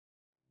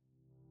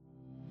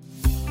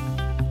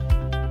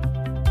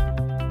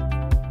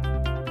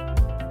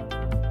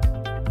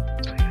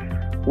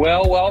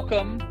Well,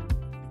 welcome,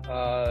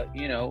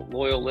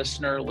 loyal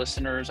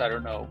listeners. I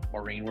don't know,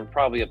 Maureen, we're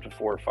probably up to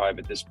 4 or 5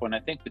 at this point.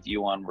 I think with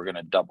you on, we're going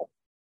to double.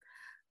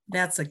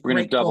 That's a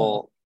great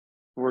goal.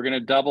 We're going to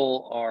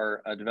double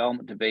our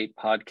development debate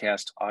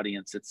podcast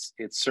audience.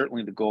 It's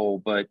certainly the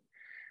goal, but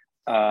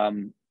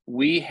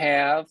we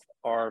have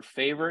our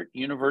favorite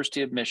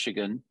University of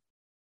Michigan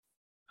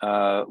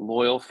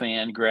loyal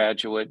fan,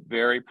 graduate,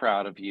 very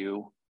proud of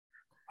you.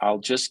 I'll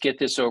just get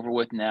this over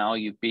with now.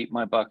 You beat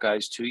my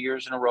Buckeyes 2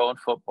 years in a row in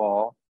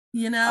football.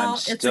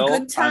 It's a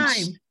good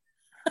time.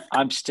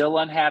 I'm still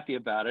unhappy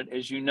about it,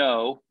 as you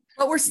know.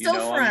 But we're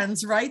still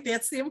friends, right?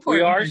 That's the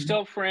important thing.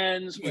 Still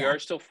friends. Yeah. We are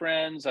still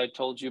friends. I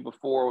told you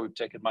before, we've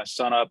taken my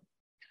son up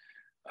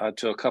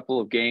to a couple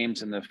of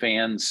games, and the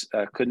fans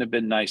couldn't have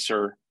been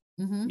nicer.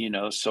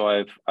 Mm-hmm. So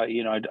I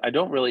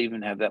don't really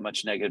even have that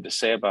much negative to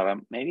say about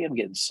him. Maybe I'm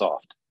getting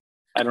soft.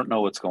 I don't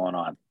know what's going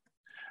on.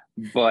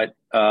 But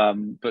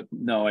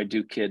no, I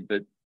do kid.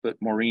 But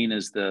Maureen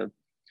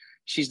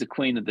she's the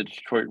queen of the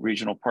Detroit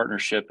Regional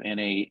Partnership and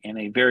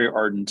a very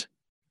ardent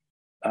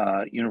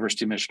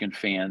University of Michigan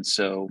fan.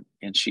 So,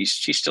 and she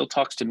still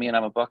talks to me, and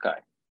I'm a Buckeye.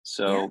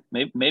 So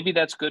yeah. Maybe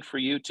that's good for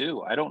you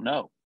too. I don't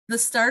know. The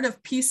start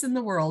of peace in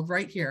the world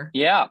right here.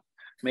 Yeah.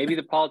 Maybe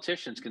the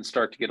politicians can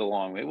start to get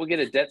along. Maybe we'll get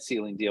a debt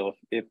ceiling deal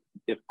if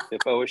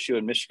OSU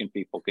and Michigan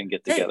people can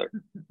get together. Hey,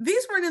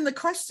 these weren't in the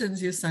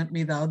questions you sent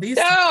me though. You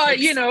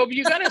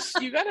gotta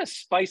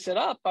spice it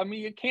up. I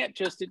mean, you can't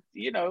just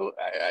you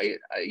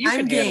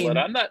can handle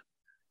it.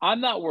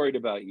 I'm not worried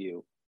about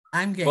you.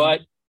 I'm game.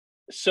 But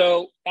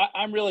so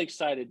I'm really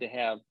excited to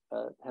have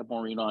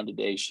Maureen on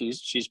today.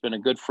 She's been a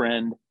good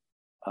friend,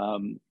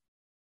 through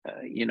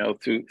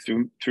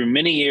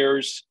many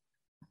years.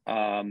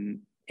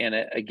 And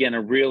again,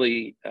 a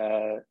really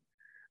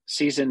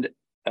seasoned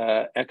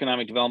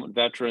economic development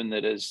veteran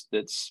that's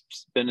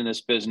been in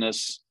this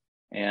business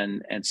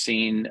and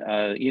seen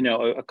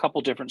a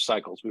couple different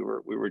cycles. We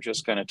were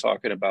just kind of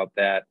talking about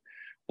that.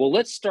 Well,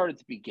 let's start at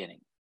the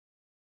beginning.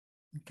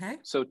 Okay.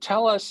 So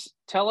tell us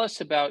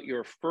about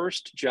your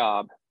first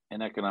job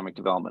in economic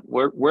development.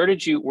 Where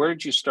did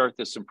you start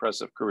this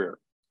impressive career?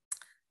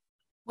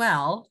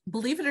 Well,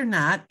 believe it or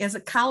not, as a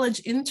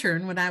college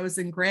intern when I was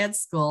in grad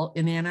school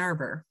in Ann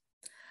Arbor.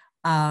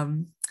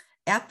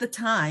 At the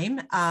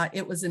time,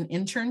 it was an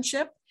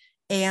internship,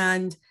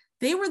 and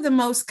they were the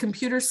most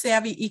computer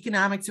savvy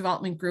economic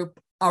development group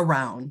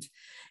around.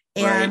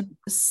 And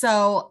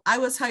so I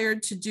was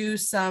hired to do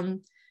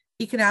some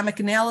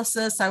economic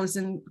analysis. I was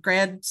in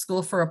grad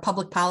school for a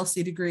public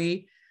policy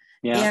degree.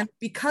 Yeah. And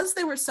because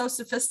they were so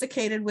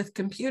sophisticated with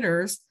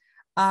computers,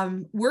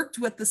 worked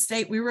with the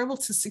state, we were able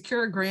to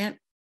secure a grant.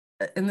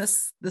 And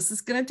this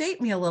is going to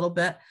date me a little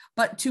bit,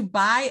 but to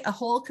buy a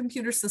whole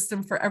computer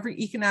system for every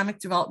economic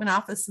development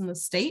office in the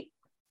state.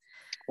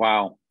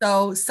 Wow.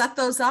 So set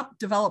those up,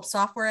 develop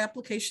software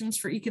applications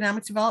for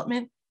economic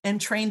development, and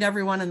trained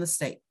everyone in the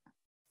state.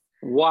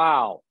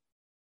 Wow.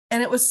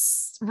 And it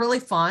was really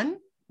fun.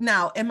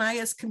 Now, am I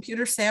as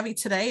computer savvy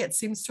today? It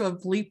seems to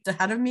have leaped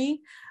ahead of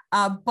me.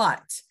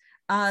 But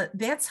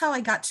that's how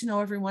I got to know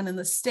everyone in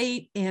the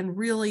state and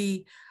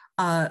really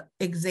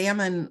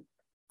examine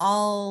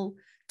all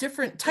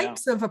different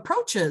types of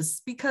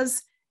approaches,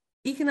 because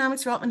economic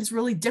development is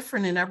really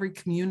different in every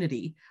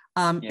community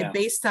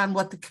based on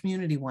what the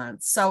community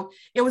wants. So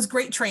it was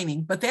great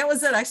training, but that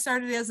was it. I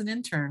started as an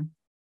intern.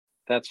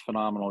 That's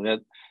phenomenal.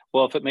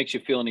 Well, if it makes you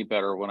feel any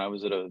better, when I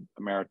was at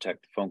Ameritech,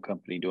 the phone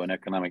company, doing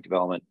economic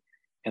development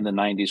in the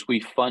 90s,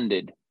 we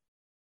funded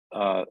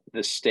the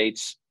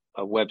state's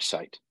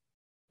website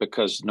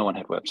because no one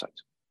had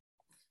websites.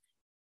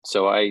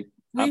 So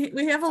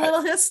we have a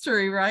little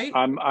history, right?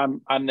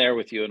 I'm there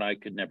with you, and I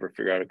could never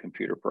figure out a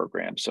computer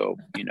program. So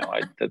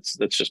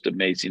that's just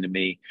amazing to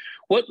me.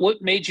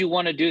 What made you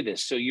want to do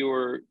this? So you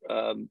were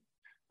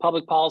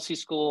public policy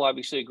school,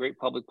 obviously a great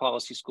public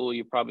policy school.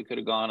 You probably could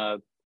have gone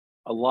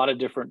a lot of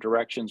different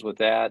directions with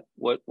that.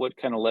 What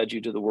kind of led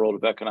you to the world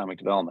of economic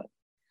development?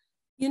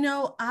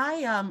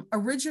 I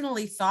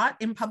originally thought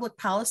in public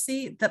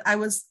policy that I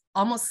was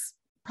almost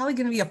probably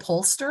going to be a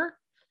pollster,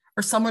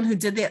 or someone who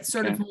did that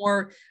sort of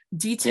more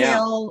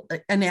detail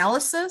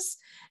analysis.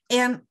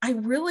 And I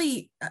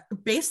really,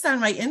 based on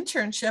my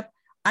internship,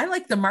 I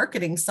like the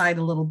marketing side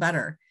a little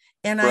better.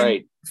 And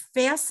I'm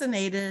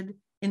fascinated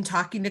in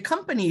talking to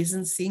companies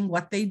and seeing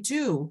what they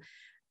do.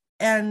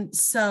 And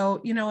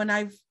so, and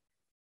I've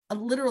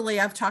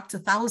talked to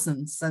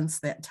thousands since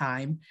that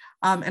time.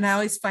 And I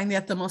always find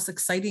that the most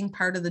exciting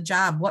part of the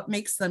job. What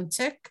makes them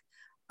tick?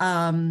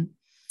 What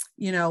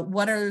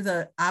are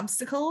the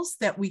obstacles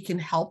that we can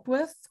help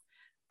with?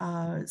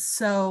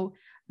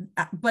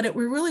 But it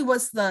really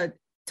was the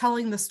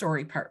telling the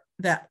story part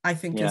that I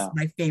think is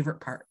my favorite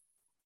part.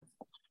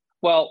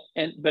 Well,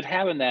 but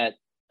having that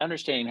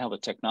understanding how the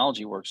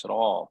technology works at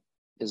all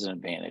is an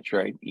advantage,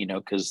 right?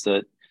 Because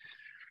the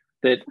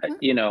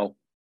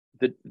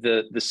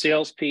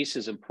sales piece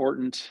is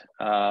important,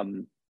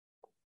 but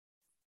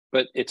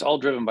it's all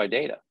driven by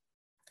data.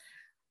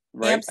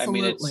 right? I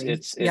mean, Absolutely.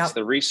 it's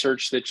the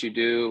research that you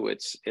do.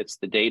 It's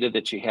the data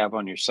that you have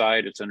on your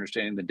side. It's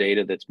understanding the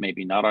data that's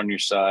maybe not on your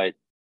side.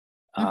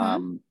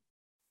 Mm-hmm.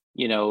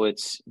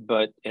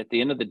 But at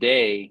the end of the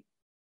day,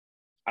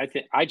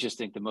 I just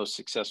think the most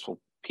successful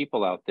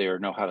people out there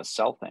know how to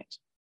sell things.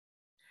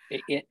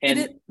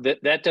 And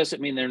that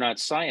doesn't mean they're not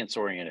science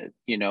oriented,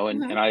 and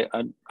mm-hmm. and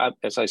I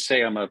as I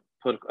say, I'm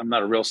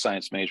not a real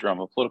science major.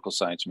 I'm a political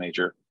science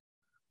major.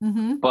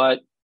 Mm-hmm. But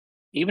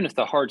even if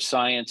the hard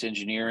science,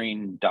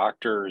 engineering,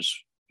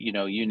 doctors,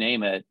 you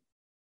name it,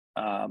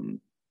 the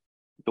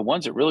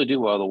ones that really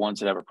do well are the ones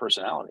that have a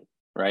personality,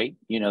 right?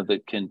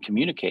 That can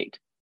communicate.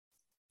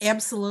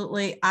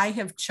 Absolutely. I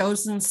have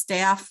chosen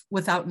staff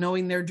without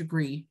knowing their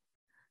degree,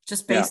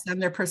 just based on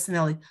their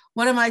personality.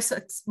 One of my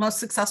most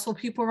successful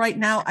people right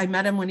now, I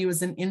met him when he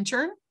was an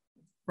intern,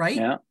 right?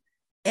 Yeah.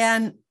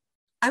 And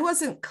I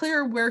wasn't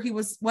clear where he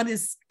was, what he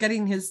was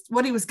getting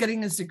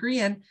his degree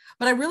in,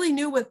 but I really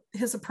knew with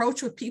his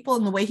approach with people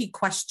and the way he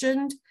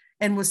questioned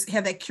and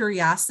had that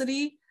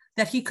curiosity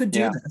that he could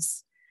do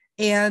this.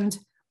 And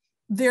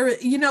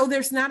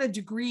there's not a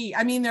degree.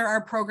 I mean, there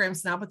are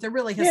programs now, but there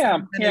really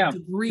hasn't been a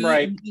degree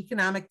in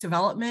economic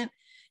development.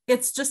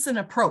 It's just an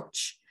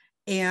approach.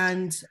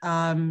 And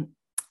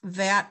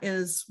that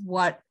is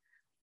what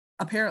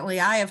apparently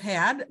I have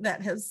had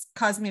that has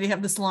caused me to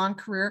have this long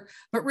career,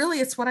 but really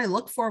it's what I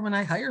look for when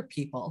I hire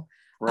people.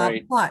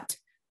 Right. But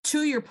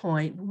to your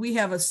point, we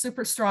have a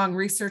super strong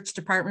research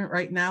department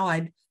right now.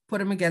 I'd put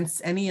them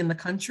against any in the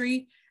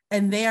country,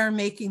 and they are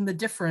making the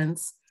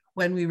difference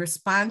when we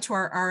respond to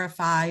our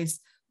RFIs,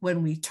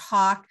 when we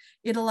talk.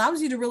 It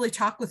allows you to really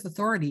talk with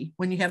authority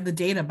when you have the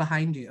data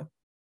behind you.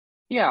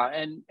 Yeah.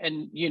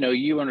 And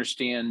you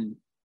understand,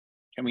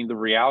 I mean, the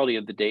reality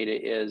of the data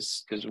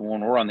is, because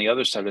when we're on the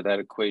other side of that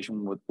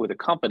equation with a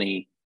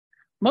company,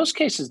 most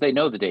cases they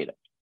know the data.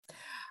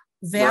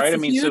 That's right?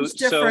 A huge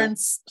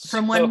difference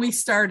from when we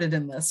started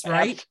in this,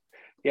 right?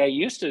 Yeah,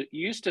 you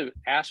used to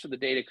ask for the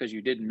data because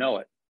you didn't know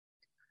it.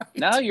 Right.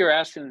 Now you're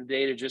asking the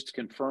data just to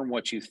confirm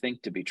what you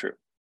think to be true,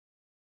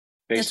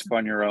 based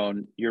upon your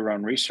own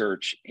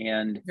research.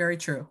 And very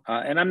true.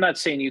 And I'm not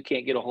saying you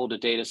can't get a hold of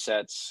data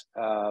sets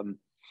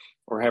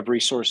or have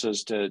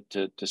resources to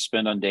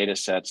spend on data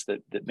sets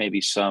that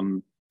maybe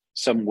some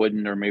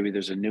wouldn't, or maybe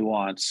there's a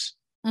nuance,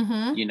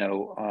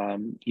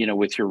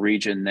 with your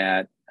region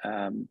that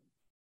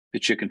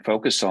you can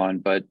focus on.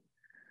 But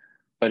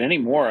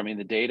anymore, I mean,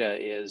 the data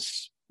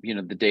is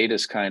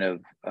kind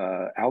of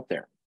out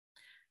there.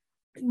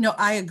 No,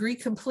 I agree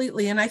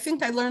completely. And I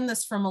think I learned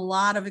this from a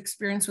lot of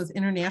experience with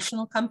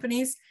international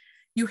companies.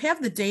 You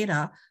have the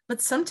data, but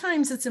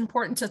sometimes it's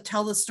important to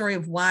tell the story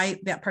of why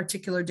that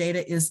particular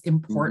data is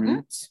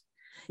important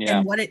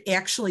and what it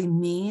actually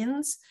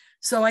means.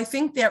 So I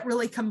think that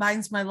really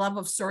combines my love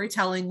of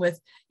storytelling with,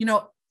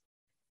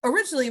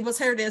 originally was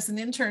hired as an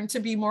intern to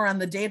be more on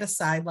the data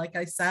side, like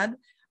I said,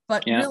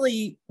 but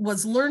really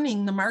was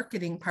learning the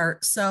marketing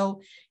part.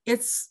 So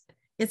it's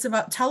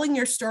about telling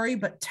your story,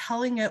 but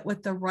telling it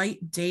with the right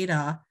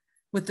data,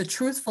 with the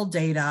truthful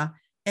data,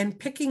 and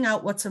picking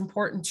out what's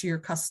important to your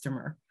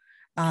customer.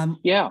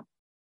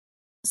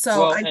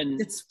 So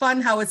it's fun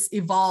how it's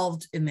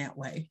evolved in that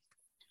way.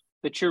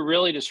 But you're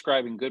really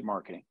describing good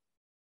marketing,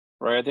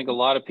 right? I think a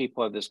lot of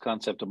people have this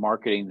concept of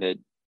marketing that,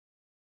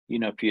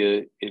 if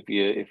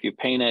you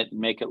paint it and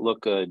make it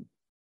look good,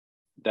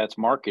 that's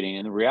marketing.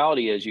 And the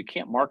reality is you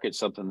can't market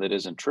something that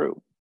isn't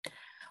true.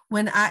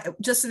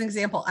 Just an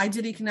example, I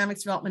did economic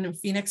development in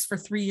Phoenix for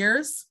 3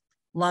 years.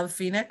 Love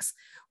Phoenix.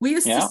 We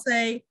used to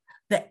say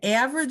the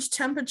average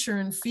temperature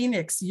in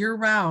Phoenix year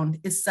round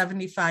is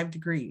 75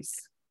 degrees.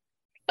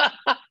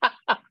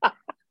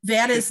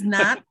 That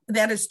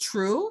is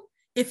true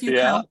if you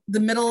count the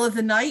middle of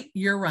the night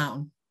year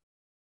round.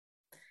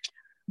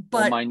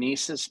 But my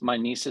niece is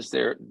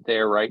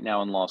there right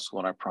now in law school,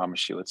 and I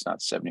promise you it's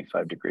not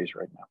 75 degrees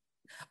right now.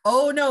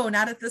 Oh no,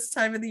 not at this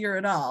time of the year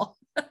at all.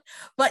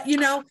 But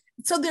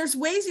so there's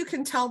ways you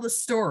can tell the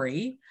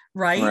story,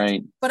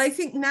 right? But I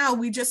think now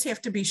we just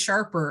have to be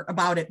sharper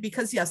about it,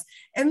 because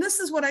and this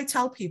is what I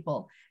tell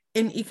people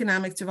in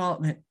economic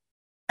development.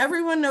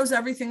 Everyone knows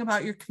everything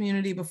about your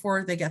community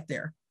before they get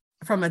there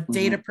from a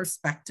data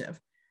perspective.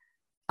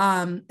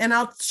 And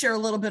I'll share a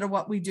little bit of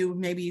what we do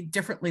maybe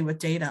differently with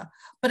data,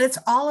 but it's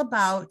all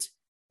about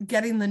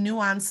getting the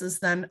nuances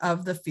then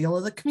of the feel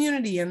of the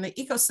community and the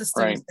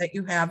ecosystems that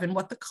you have and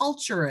what the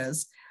culture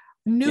is.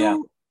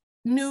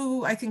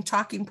 New, I think,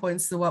 talking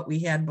points to what we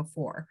had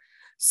before.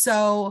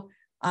 So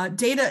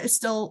data is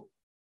still,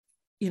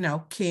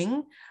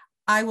 king.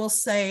 I will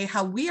say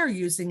how we are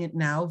using it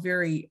now,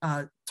 very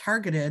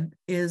targeted,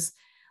 is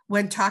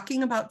when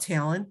talking about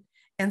talent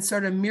and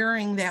sort of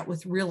mirroring that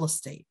with real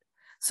estate.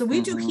 So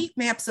we do heat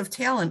maps of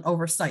talent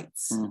over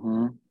sites.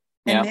 And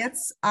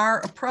that's our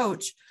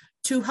approach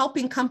to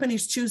helping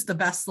companies choose the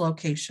best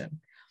location.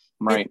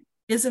 Right.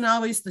 It isn't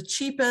always the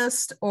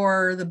cheapest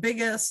or the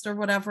biggest or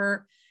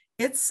whatever.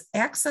 It's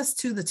access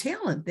to the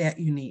talent that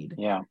you need.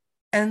 Yeah.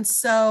 And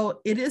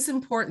so it is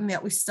important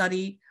that we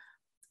study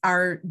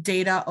our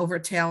data over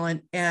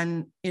talent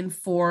and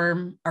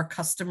inform our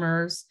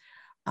customers.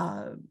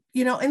 And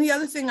the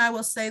other thing I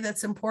will say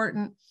that's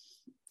important,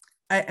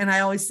 and I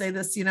always say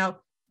this,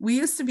 we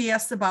used to be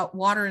asked about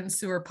water and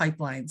sewer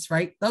pipelines,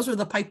 right? Those were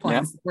the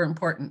pipelines that were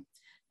important.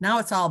 Now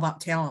it's all about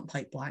talent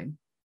pipeline.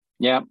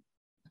 Yeah.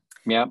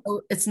 Yeah.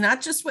 So it's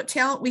not just what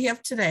talent we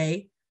have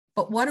today,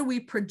 but what do we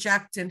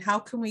project and how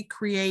can we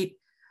create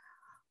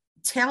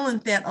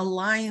talent that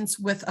aligns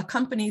with a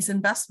company's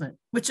investment,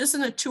 which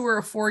isn't a 2 or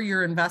a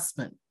 4-year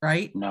investment,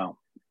 right? No.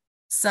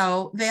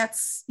 So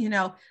that's,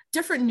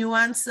 different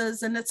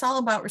nuances, and it's all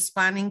about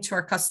responding to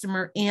our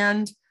customer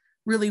and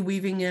really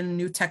weaving in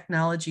new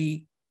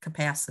technology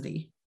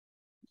capacity.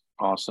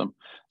 Awesome.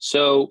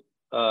 So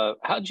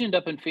how'd you end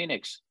up in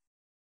Phoenix?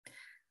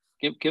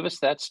 Give us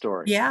that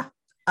story. Yeah.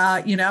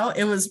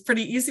 It was a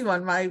pretty easy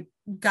one. I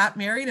got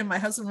married and my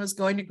husband was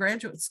going to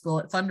graduate school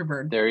at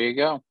Thunderbird. There you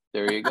go.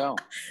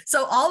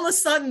 So all of a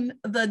sudden,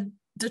 the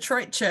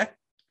Detroit chick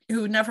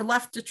who never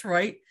left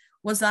Detroit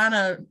was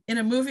in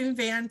a moving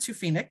van to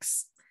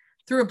Phoenix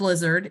through a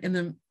blizzard in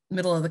the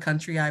middle of the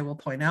country, I will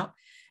point out.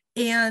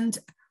 And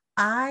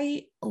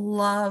I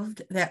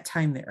loved that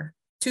time there.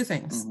 2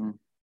 things. Mm-hmm.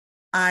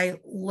 I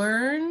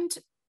learned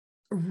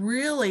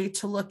really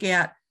to look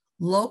at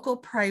local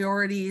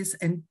priorities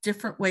and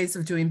different ways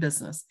of doing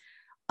business.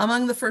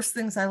 Among the first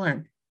things I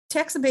learned,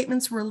 tax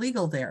abatements were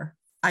legal there.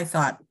 I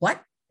thought,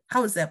 what?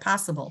 How is that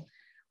possible?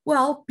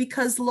 Well,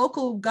 because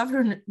local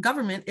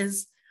government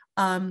is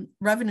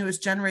revenue is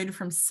generated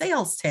from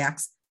sales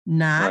tax,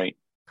 not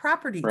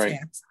property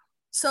tax.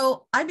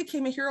 So I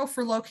became a hero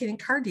for locating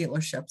car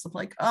dealerships. I'm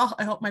like, oh,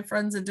 I hope my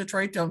friends in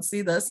Detroit don't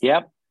see this.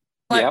 Yep.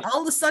 But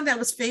all of a sudden I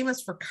was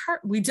famous for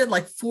car. We did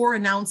like 4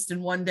 announced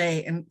in one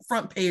day and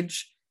front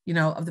page,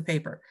 of the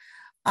paper.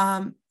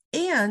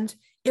 And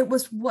it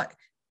was what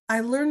I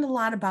learned a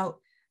lot about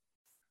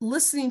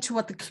listening to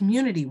what the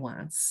community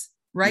wants,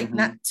 right? Mm-hmm.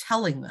 Not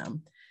telling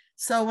them.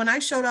 So when I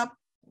showed up,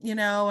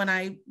 and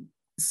I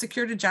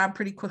secured a job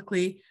pretty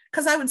quickly,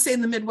 because I would say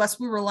in the Midwest,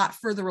 we were a lot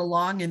further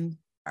along in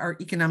our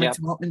economic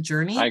development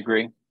journey. I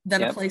agree.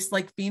 Than a place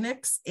like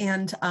Phoenix.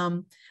 And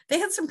they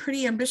had some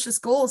pretty ambitious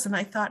goals. And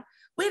I thought,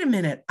 wait a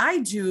minute, I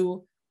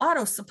do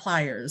auto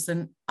suppliers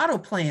and auto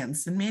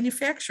plants and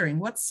manufacturing.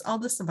 What's all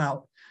this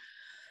about?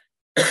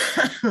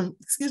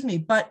 Excuse me.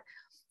 But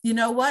you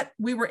know what?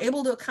 We were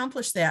able to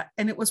accomplish that.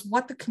 And it was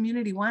what the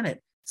community wanted.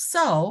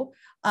 So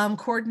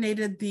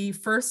coordinated the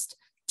first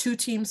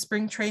 2-team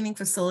spring training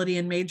facility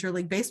in Major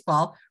League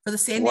Baseball for the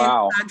San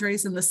Diego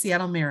Padres and the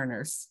Seattle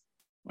Mariners.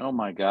 Oh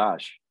my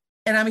gosh.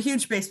 And I'm a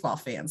huge baseball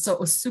fan. So it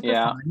was super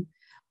fun.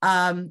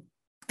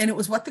 And it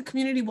was what the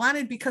community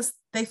wanted because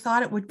they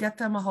thought it would get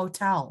them a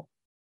hotel.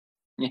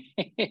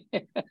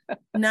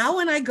 Now,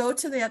 when I go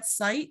to that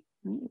site,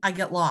 I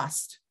get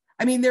lost.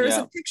 I mean, there is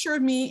a picture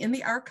of me in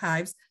the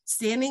archives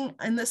standing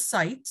in the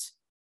site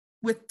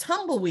with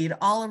tumbleweed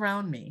all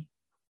around me.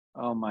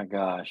 Oh my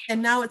gosh.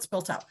 And now it's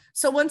built out.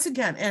 So once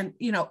again, and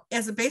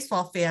as a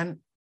baseball fan,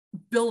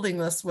 building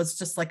this was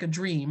just like a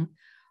dream.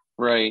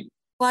 Right.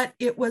 But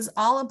it was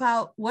all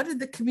about what did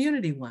the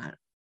community want?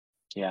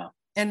 Yeah.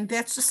 And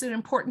that's just an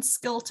important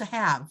skill to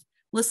have,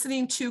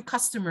 listening to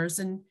customers.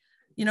 And,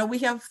 we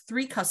have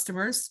 3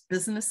 customers: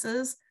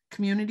 businesses,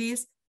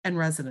 communities, and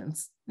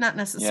residents, not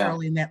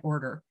necessarily in that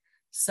order.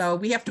 So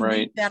we have to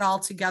weave that all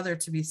together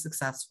to be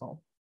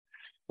successful.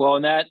 Well,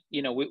 and that,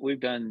 we've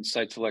done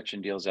site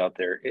selection deals out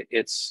there.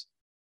 It's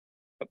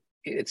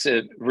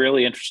a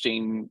really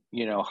interesting,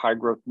 high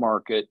growth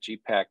market.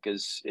 GPAC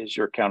is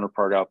your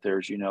counterpart out there,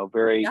 as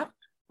very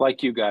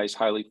like you guys,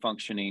 highly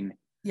functioning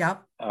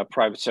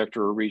private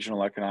sector or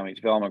regional economic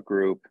development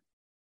group.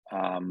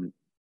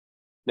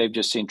 They've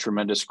just seen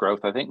tremendous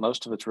growth. I think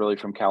most of it's really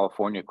from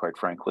California, quite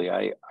frankly.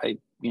 I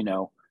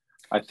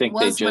think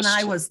they just, when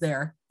I was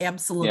there.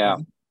 Absolutely. Yeah.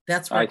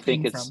 That's where it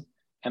came from.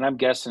 And I'm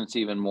guessing it's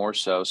even more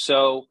so.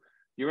 So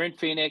you're in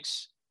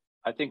Phoenix.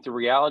 I think the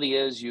reality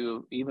is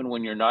even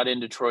when you're not in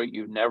Detroit,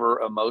 you've never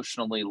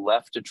emotionally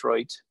left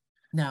Detroit.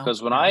 No.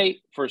 Because when I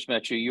first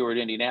met you, you were at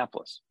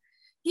Indianapolis.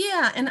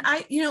 Yeah. And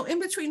I, in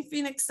between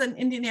Phoenix and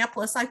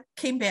Indianapolis, I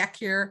came back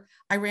here.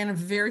 I ran a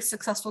very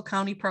successful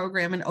county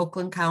program in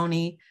Oakland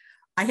County.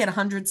 I had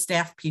 100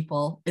 staff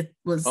people. It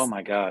was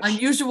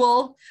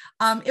unusual.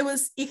 It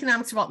was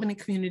economic development and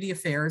community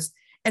affairs.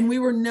 And we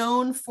were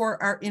known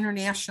for our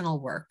international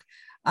work.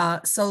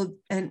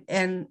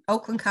 And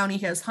Oakland County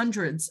has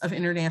hundreds of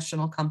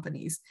international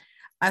companies.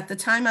 At the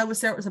time I was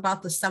there, it was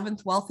about the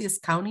 7th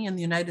wealthiest county in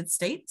the United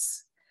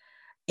States.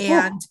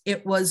 And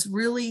it was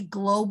really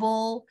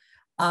global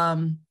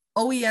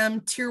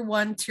OEM tier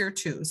 1, tier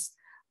 2s.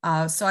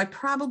 So I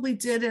probably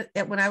did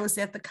it when I was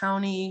at the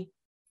county,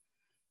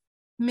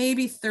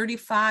 maybe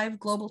 35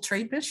 global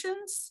trade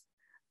missions.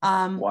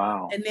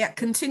 Wow. And that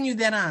continued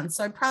that on.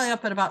 So I'm probably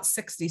up at about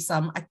 60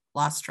 some. I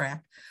lost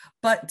track.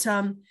 But,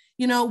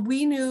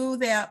 we knew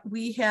that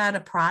we had a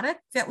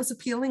product that was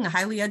appealing, a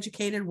highly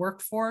educated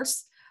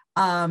workforce,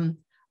 a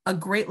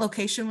great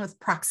location with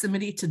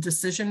proximity to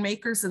decision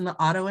makers in the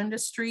auto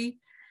industry.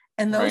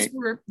 And Right.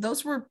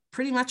 those were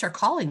pretty much our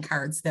calling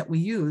cards that we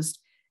used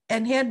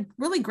and had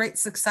really great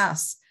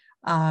success.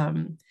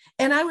 And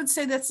I would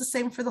say that's the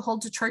same for the whole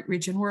Detroit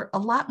region. We're a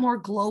lot more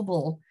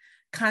global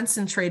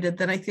concentrated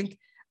than I think.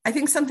 I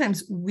think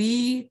sometimes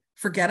we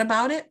forget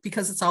about it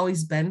because it's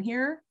always been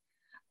here.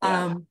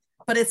 Yeah.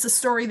 But it's a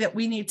story that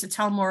we need to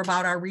tell more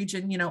about our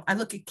region. You know, I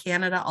look at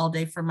Canada all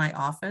day from my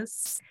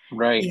office.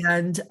 Right.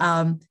 And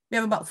we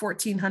have about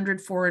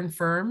 1,400 foreign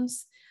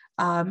firms.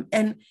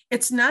 And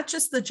it's not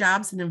just the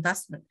jobs and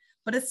investment,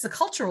 but it's the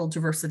cultural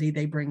diversity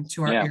they bring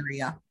to our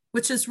area,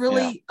 which is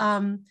really,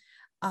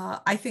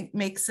 I think,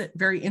 makes it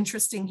very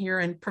interesting here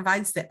and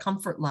provides that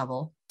comfort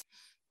level.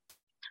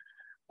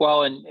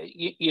 Well, and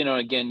you know,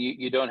 again,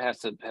 you don't have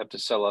to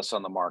sell us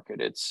on the market.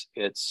 It's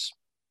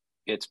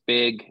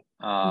big,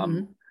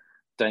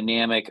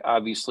 dynamic.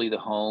 Obviously, the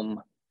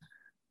home,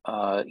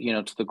 you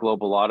know, to the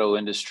global auto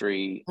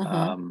industry.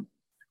 And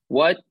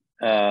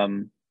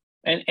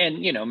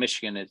you know,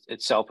 Michigan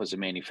itself is a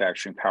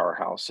manufacturing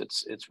powerhouse.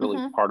 It's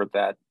really part of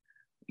that,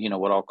 you know,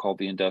 what I'll call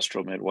the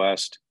industrial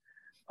Midwest.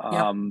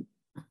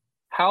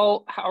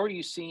 How are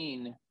you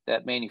seeing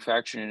that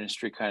manufacturing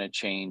industry kind of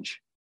change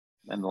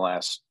in the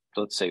last,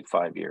 let's say,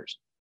 5 years?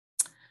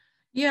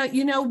 Yeah,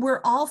 you know, we're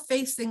all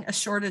facing a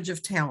shortage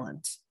of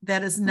talent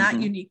that is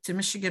not unique to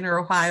Michigan or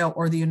Ohio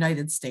or the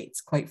United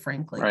States, quite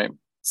frankly. Right.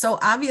 So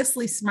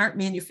obviously, smart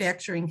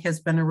manufacturing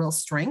has been a real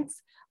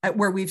strength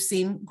where we've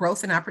seen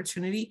growth and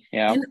opportunity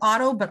in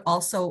auto, but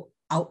also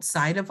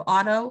outside of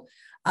auto.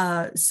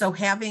 So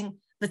having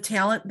the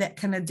talent that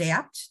can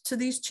adapt to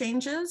these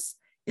changes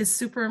is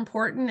super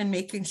important, and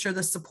making sure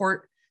the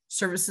support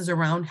services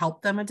around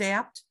help them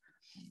adapt.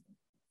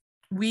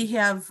 We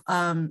have,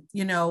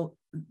 you know,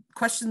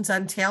 questions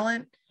on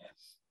talent.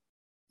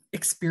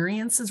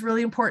 Experience is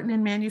really important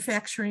in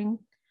manufacturing.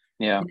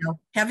 Yeah. You know,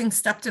 having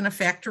stepped in a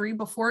factory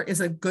before is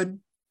a good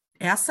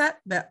asset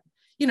that,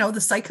 you know, the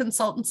site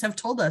consultants have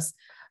told us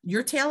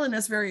your talent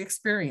is very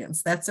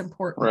experienced. That's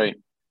important. Right.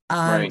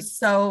 Right.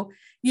 So,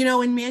 you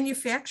know, in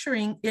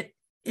manufacturing, it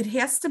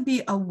has to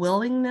be a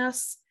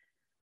willingness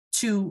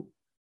to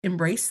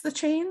embrace the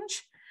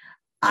change.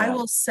 I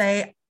will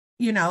say,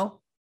 you know,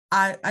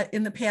 I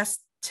in the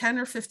past 10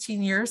 or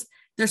 15 years,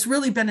 there's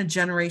really been a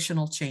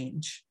generational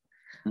change.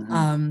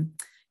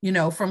 You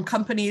know, from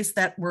companies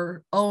that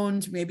were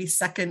owned, maybe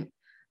second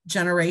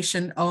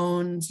generation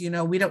owned, you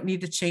know, we don't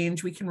need to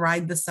change, we can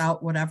ride this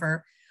out,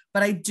 whatever.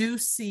 But I do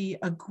see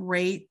a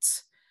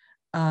great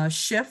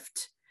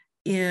shift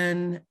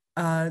in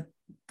the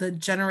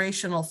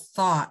generational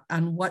thought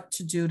on what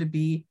to do to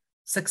be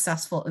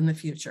successful in the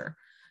future.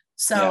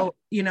 So,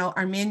 you know,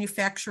 our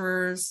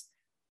manufacturers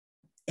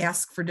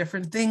ask for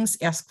different things,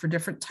 ask for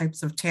different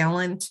types of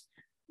talent,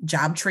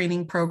 job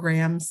training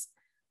programs.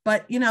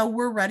 But, you know,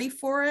 we're ready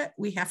for it.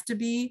 We have to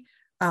be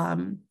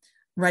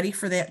ready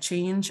for that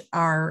change.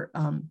 And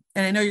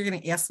I know you're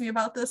going to ask me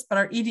about this, but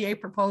our EDA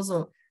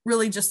proposal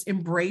really just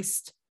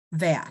embraced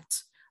that.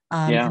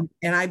 And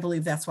I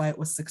believe that's why it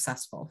was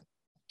successful.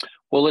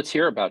 Well, let's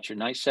hear about your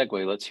nice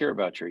segue. Let's hear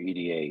about your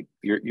EDA,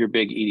 your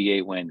big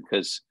EDA win,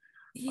 because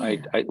I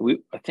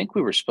think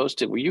we were supposed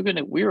to. We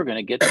were going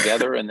to get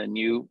together, and then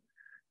you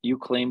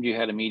claimed you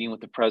had a meeting with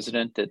the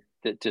president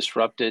that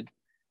disrupted.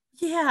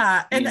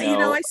 Yeah, and you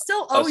know, I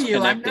still owe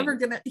you.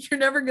 You're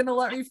never gonna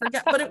let me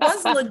forget. But it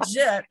was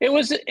legit.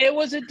 It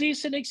was a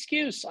decent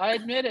excuse. I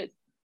admit it.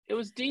 It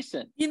was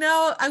decent. You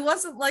know, I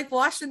wasn't like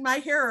washing my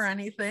hair or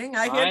anything.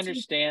 I had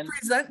to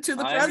present to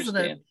the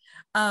president.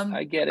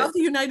 I get it. Of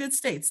the United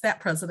States,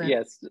 that president.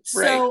 Yes.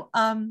 Right. So,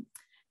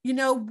 you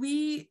know,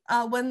 we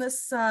when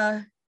this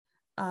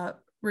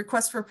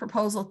request for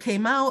proposal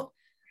came out,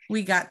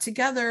 we got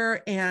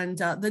together, and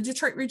the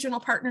Detroit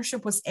Regional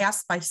Partnership was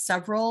asked by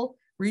several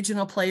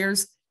regional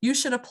players, you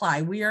should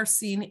apply. We are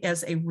seen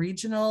as a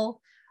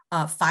regional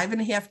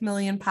 5.5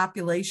 million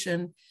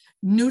population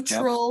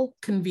neutral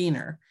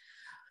convener.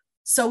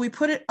 So we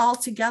put it all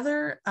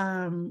together.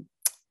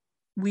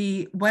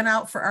 We went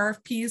out for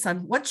RFPs on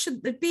what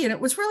should it be. And it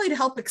was really to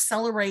help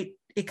accelerate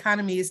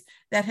economies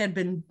that had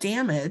been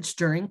damaged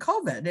during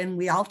COVID. And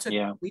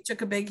we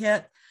took a big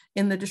hit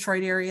in the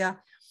Detroit area.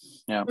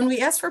 Yeah. When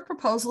we asked for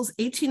proposals,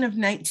 18 of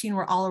 19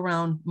 were all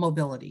around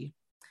mobility.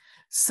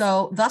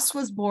 So thus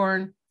was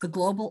born the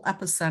global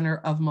epicenter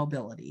of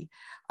mobility.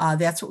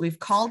 That's what we've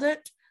called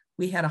it.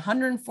 We had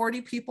 140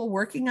 people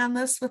working on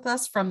this with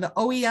us, from the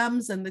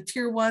OEMs and the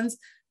tier ones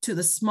to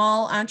the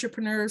small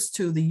entrepreneurs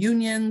to the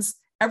unions,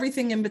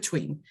 everything in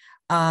between.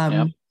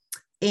 And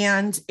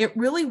it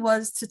really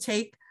was to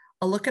take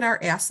a look at our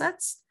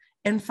assets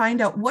and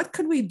find out what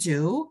could we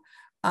do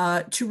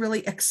to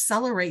really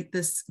accelerate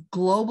this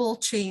global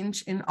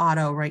change in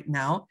auto right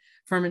now,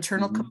 from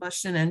internal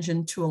combustion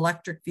engine to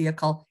electric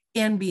vehicle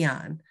and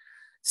beyond.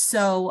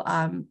 So,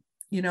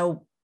 you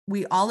know,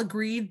 we all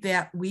agreed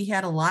that we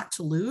had a lot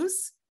to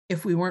lose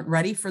if we weren't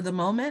ready for the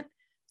moment.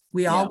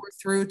 We all were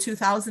through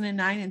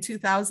 2009 and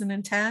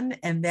 2010,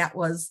 and that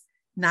was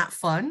not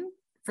fun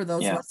for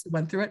those of us who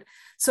went through it.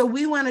 So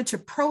we wanted to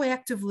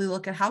proactively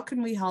look at how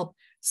can we help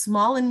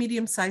small and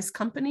medium-sized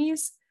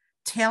companies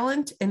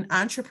talent and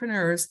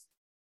entrepreneurs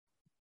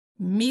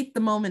meet the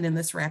moment in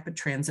this rapid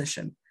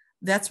transition.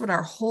 That's what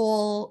our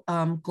whole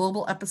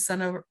global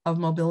epicenter of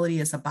mobility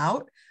is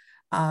about.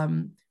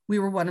 We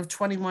were one of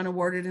 21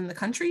 awarded in the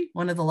country,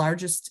 one of the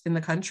largest in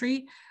the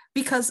country,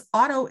 because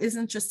auto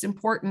isn't just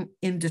important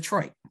in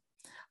Detroit.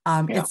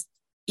 It's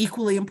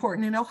equally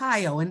important in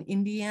Ohio and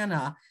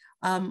Indiana.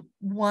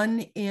 One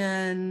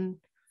in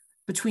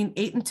between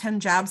 8 and 10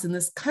 jobs in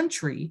this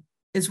country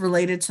is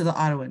related to the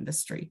auto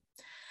industry.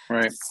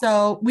 Right.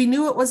 So we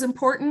knew it was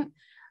important.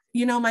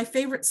 You know, my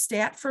favorite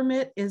stat from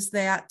it is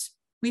that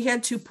we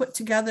had to put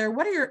together,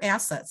 what are your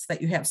assets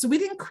that you have? So we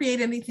didn't create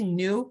anything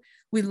new.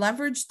 We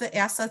leveraged the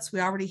assets we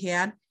already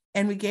had,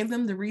 and we gave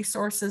them the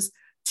resources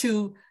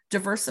to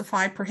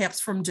diversify,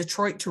 perhaps from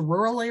Detroit to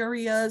rural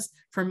areas,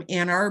 from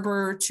Ann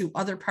Arbor to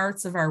other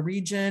parts of our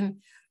region,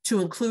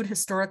 to include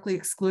historically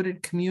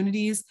excluded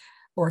communities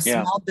or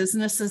small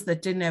businesses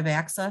that didn't have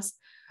access.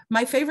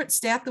 My favorite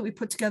stat that we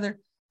put together,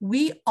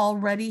 we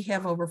already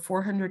have over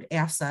 400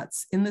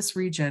 assets in this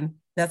region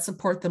that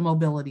support the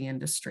mobility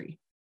industry.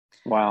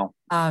 Wow.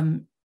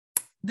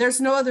 There's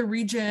no other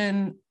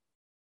region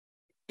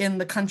in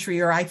the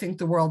country, or I think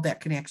the world, that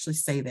can actually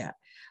say that.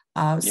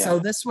 So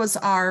this was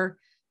our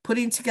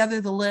putting together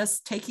the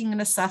list, taking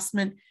an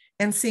assessment,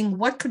 and seeing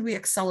what could we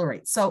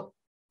accelerate. So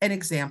an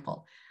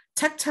example,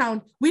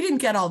 TechTown, we didn't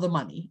get all the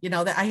money, you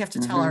know, that I have to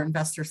tell our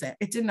investors that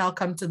it didn't all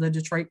come to the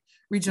Detroit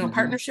Regional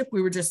Partnership.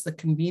 We were just the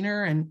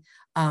convener and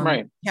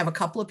have a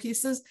couple of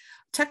pieces.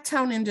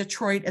 TechTown in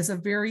Detroit is a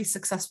very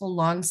successful,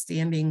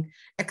 long-standing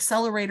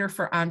accelerator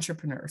for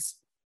entrepreneurs.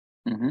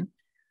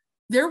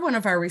 They're one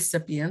of our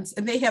recipients,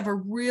 and they have a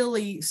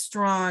really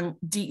strong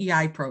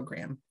DEI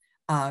program.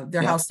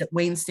 They're housed at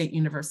Wayne State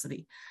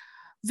University.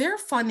 Their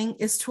funding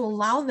is to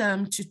allow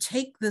them to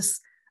take this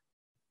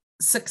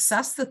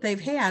success that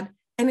they've had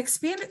and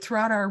expand it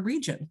throughout our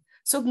region.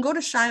 So it can go to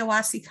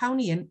Shiawassee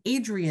County and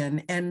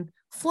Adrian and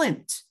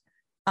Flint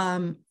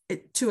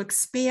to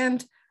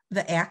expand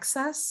the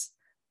access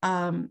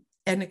and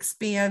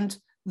expand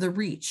the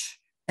reach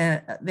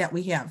that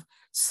we have.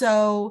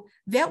 So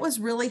that was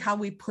really how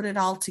we put it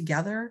all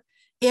together.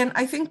 And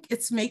I think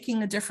it's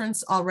making a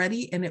difference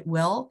already, and it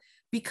will,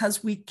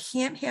 because we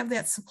can't have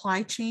that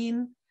supply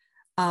chain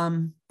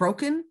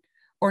broken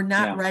or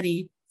not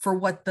ready for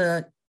what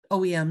the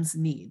OEMs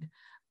need.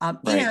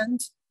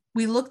 And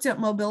we looked at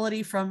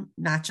mobility from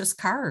not just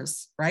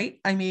cars, right?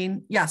 I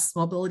mean, yes,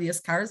 mobility is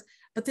cars,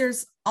 but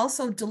there's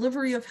also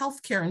delivery of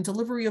healthcare and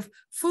delivery of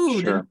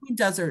food and food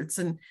deserts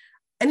and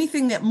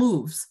anything that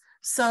moves.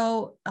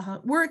 So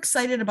we're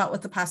excited about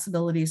what the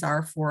possibilities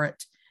are for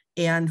it.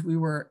 And we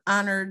were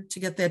honored to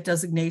get that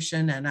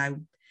designation. And I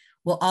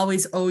will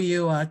always owe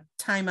you a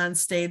time on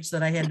stage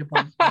that I had to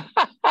bump.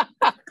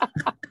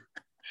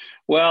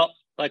 Well,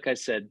 like I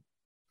said,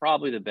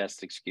 probably the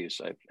best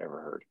excuse I've ever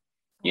heard,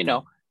 you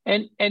know,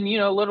 and, you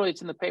know, literally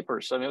it's in the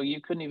papers. So, I mean,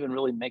 you couldn't even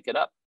really make it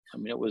up. I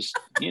mean, it was,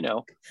 you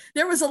know,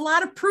 there was a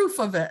lot of proof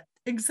of it.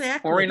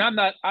 Exactly. Maureen, I'm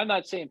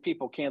not saying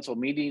people cancel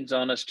meetings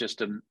on us just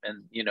to,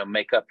 and, you know,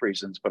 make up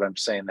reasons, but I'm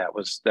saying that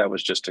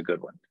was just a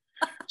good one.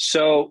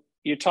 So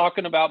you're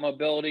talking about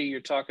mobility,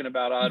 you're talking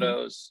about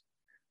autos.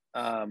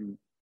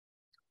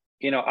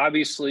 You know,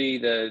 obviously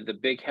the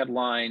big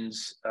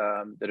headlines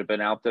that have been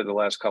out there the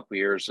last couple of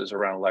years is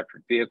around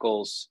electric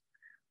vehicles.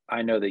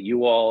 I know that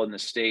you all in the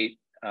state,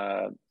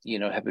 you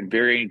know, have been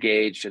very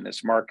engaged in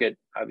this market.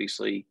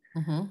 Obviously,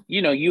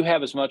 you know, you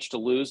have as much to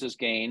lose as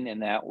gain,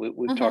 and that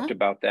we've talked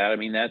about that. I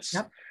mean,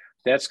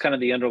 that's kind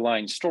of the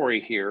underlying story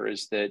here,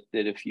 is that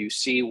if you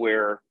see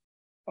where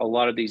a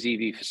lot of these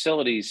EV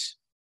facilities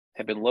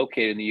have been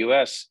located in the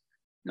U.S.,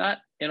 not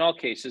in all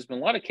cases, but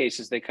in a lot of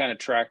cases, they kind of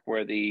track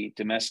where the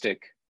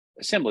domestic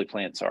assembly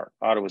plants are,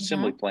 auto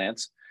assembly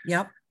plants.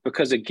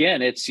 Because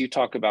again, you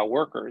talk about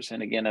workers.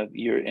 And again,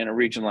 you're in a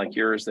region like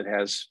yours that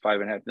has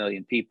 5.5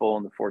 million people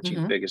and the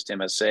 14th biggest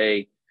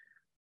MSA,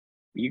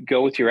 you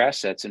go with your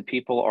assets, and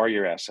people are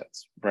your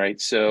assets, right?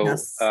 So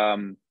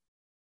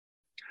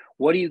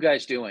what are you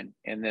guys doing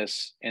in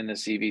this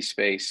EV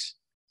space?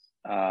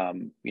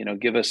 You know,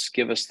 give us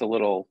the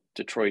little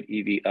Detroit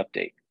EV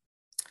update.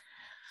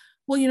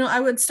 Well, you know, I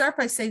would start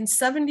by saying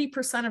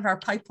 70% of our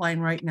pipeline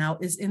right now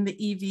is in the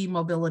EV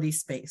mobility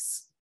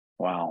space.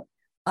 Wow.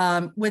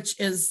 Which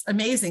is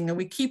amazing. And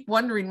we keep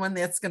wondering when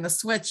that's going to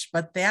switch,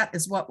 but that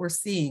is what we're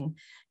seeing.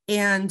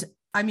 And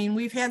I mean,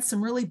 we've had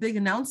some really big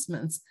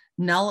announcements.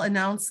 Nell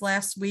announced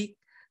last week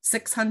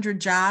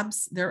 600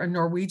 jobs. They're a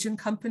Norwegian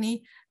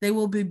company. They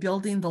will be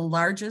building the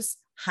largest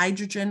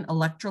hydrogen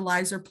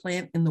electrolyzer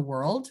plant in the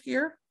world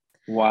here.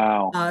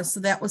 Wow. So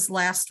that was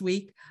last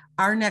week.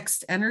 Our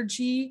Next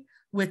Energy,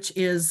 which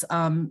is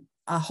a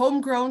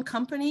homegrown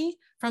company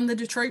from the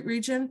Detroit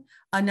region,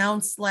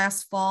 announced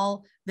last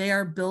fall they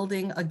are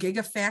building a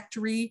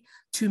gigafactory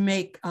to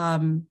make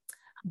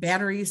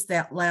batteries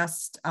that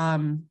last,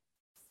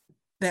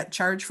 that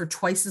charge for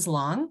twice as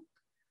long.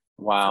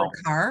 Wow. For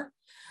a car.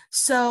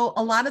 So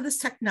a lot of this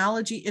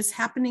technology is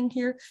happening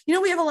here. You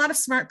know, we have a lot of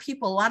smart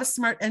people, a lot of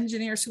smart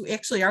engineers who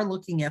actually are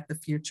looking at the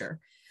future.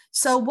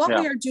 So what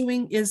we are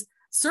doing is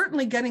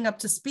certainly getting up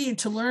to speed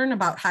to learn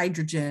about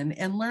hydrogen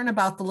and learn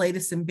about the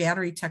latest in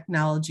battery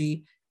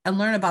technology and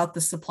learn about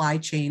the supply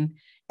chain.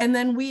 And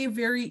then we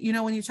very,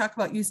 when you talk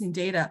about using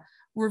data,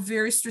 we're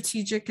very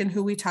strategic in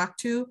who we talk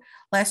to.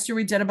 Last year,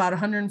 we did about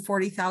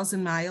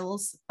 140,000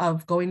 miles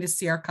of going to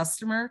see our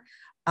customer.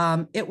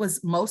 It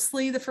was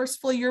mostly the first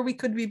full year we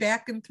could be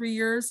back in 3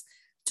 years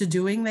to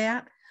doing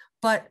that.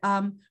 But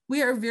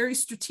we are very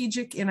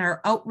strategic in our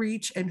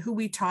outreach and who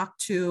we talk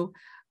to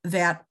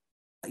that,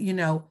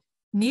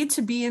 need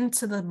to be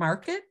into the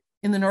market,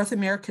 in the North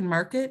American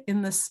market,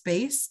 in this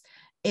space,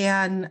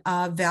 and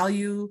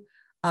value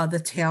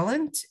the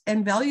talent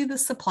and value the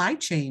supply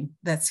chain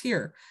that's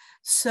here.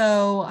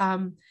 So,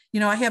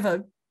 I have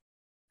a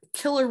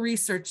killer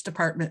research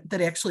department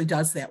that actually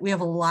does that. We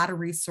have a lot of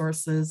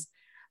resources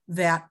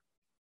that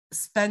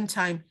spend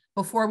time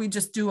before we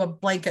just do a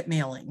blanket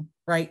mailing,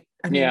 right?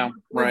 We're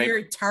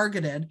very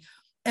targeted.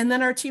 And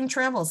then our team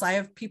travels. I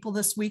have people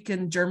this week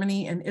in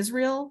Germany and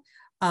Israel.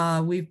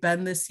 We've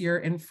been this year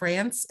in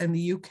France and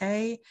the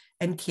UK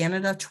and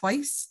Canada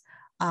twice.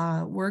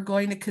 We're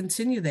going to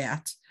continue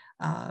that,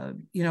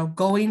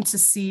 going to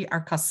see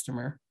our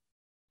customer.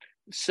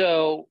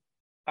 So,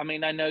 I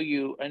know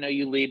you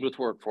lead with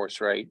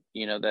workforce, right?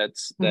 That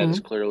is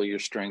clearly your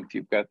strength.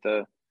 You've got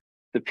the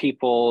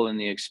people and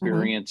the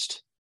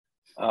experienced,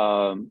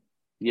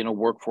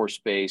 workforce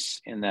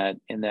base in that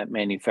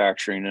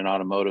manufacturing and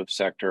automotive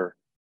sector.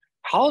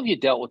 How have you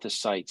dealt with the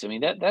sites?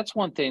 That's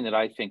one thing that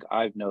I think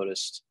I've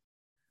noticed.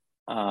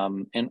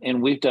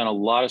 And we've done a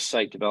lot of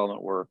site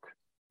development work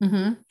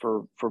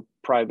for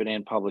private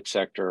and public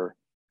sector.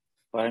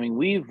 But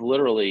we've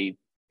literally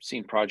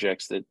seen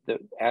projects that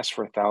ask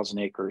for 1,000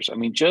 acres.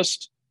 And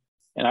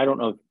I don't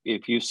know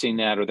if you've seen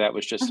that or that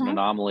was just an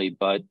anomaly,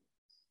 but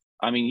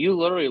you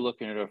literally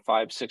looking at a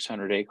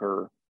 500-600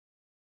 acre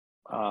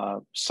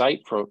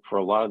site for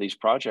a lot of these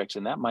projects,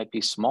 and that might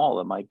be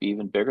small. It might be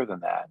even bigger than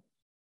that.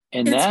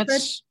 And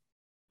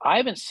I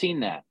haven't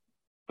seen that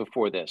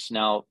before this.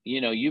 Now,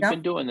 you've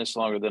been doing this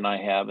longer than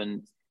I have.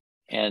 And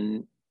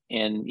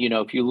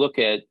if you look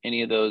at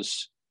any of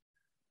those,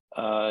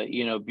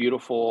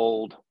 beautiful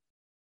old,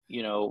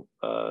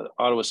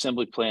 auto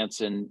assembly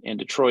plants in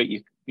Detroit,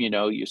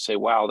 you say,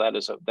 wow,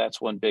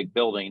 that's one big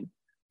building.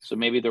 So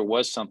maybe there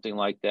was something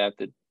like that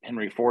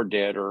Henry Ford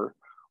did or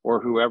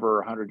whoever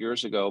 100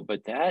 years ago,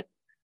 but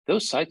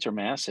those sites are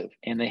massive,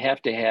 and they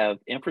have to have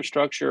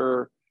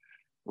infrastructure,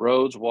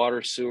 roads,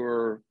 water,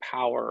 sewer,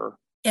 power.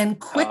 And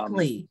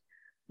quickly.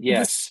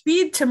 Yes. The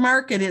speed to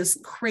market is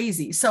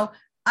crazy. So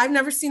I've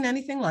never seen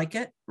anything like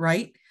it,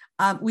 right?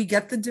 We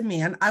get the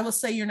demand. I will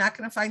say you're not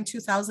going to find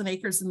 2,000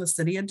 acres in the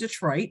city of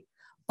Detroit.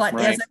 But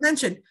as I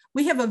mentioned,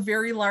 we have a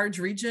very large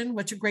region,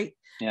 which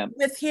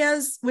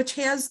has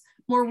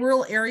more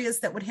rural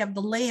areas that would have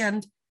the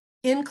land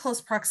in close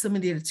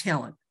proximity to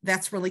talent.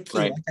 That's really key.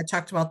 Like I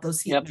talked about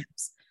those heat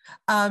maps.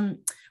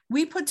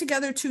 We put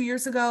together 2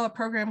 years ago a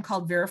program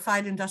called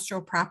Verified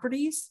Industrial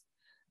Properties,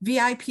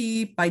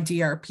 VIP by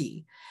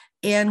DRP.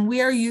 And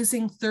we are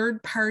using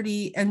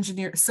third-party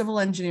civil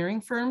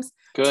engineering firms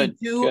to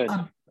do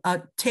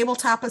a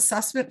tabletop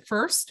assessment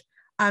first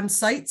on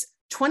sites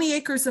 20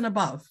 acres and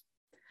above.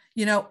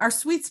 Our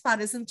sweet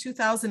spot isn't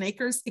 2,000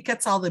 acres. It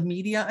gets all the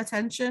media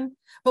attention,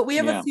 but we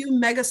have a few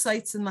mega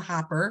sites in the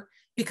hopper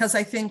because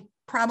I think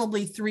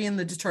probably 3 in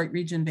the Detroit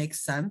region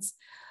makes sense.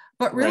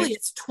 But really,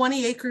 it's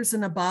 20 acres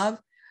and above,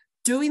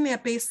 doing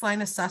that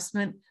baseline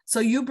assessment. So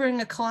you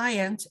bring a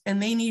client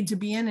and they need to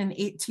be in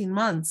 18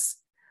 months.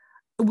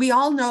 We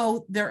all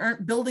know there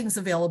aren't buildings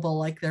available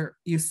like there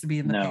used to be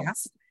in the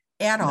past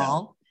at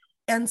all.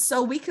 And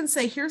so we can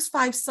say, here's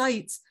 5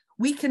 sites.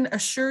 We can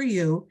assure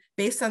you,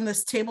 based on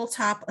this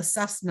tabletop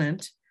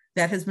assessment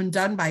that has been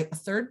done by a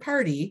third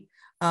party,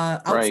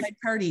 outside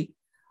party,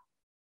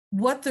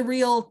 what the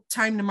real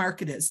time to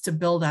market is to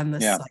build on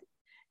this site.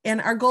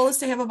 And our goal is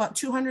to have about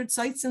 200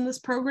 sites in this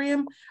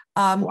program.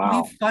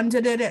 We've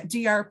funded it at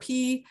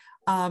DRP.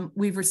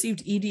 We've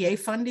received EDA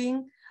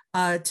funding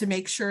to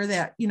make sure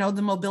that,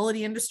 the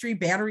mobility industry,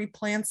 battery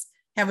plants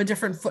have a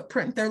different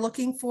footprint they're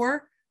looking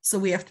for. So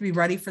we have to be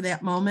ready for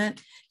that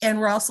moment. And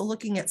we're also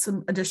looking at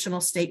some additional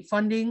state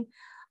funding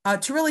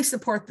to really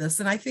support this.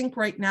 And I think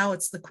right now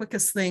it's the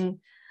quickest thing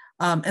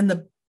and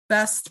the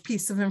best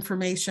piece of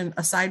information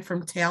aside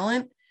from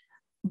talent,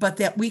 but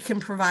that we can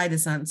provide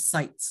is on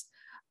sites.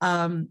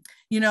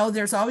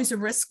 There's always a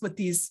risk with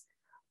these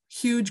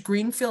huge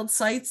greenfield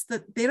sites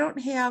that they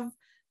don't have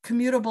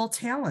commutable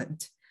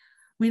talent.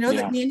 We know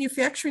that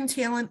manufacturing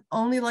talent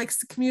only likes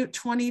to commute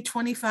 20,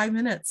 25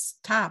 minutes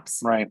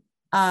tops. Right.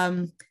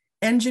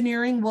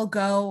 Engineering will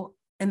go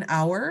an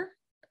hour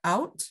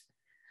out,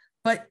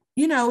 but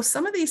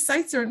some of these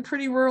sites are in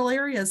pretty rural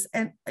areas,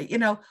 and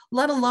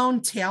let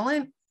alone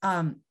talent.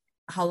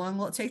 How long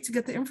will it take to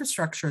get the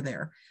infrastructure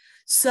there?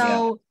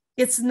 So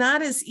it's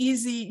not as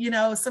easy.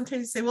 Sometimes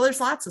you say, well,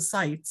 there's lots of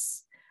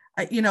sites.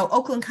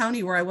 Oakland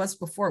County, where I was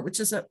before,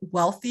 which is a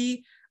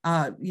wealthy,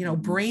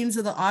 brains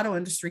of the auto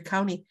industry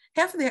county,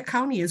 half of that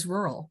county is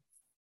rural,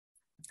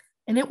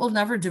 and it will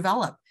never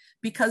develop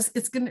because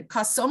it's going to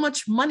cost so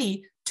much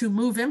money to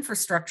move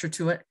infrastructure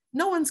to it,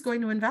 no one's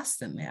going to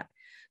invest in that.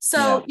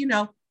 So,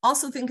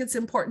 also think it's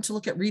important to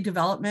look at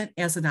redevelopment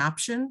as an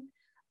option.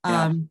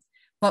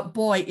 But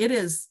boy, it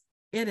is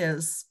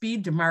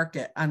speed to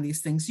market on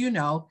these things.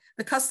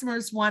 The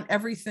customers want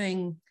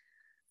everything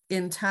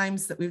in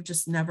times that we've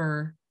just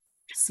never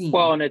seen.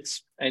 Well, and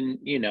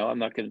I'm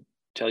not going to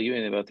tell you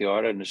anything about the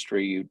auto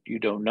industry you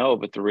don't know,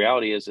 but the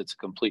reality is it's a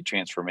complete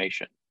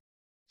transformation.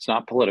 It's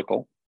not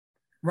political,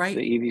 right?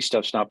 The EV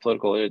stuff's not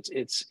political.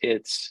 It's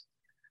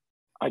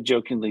I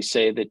jokingly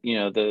say that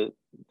the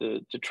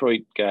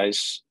Detroit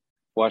guys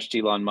watched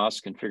Elon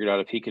Musk and figured out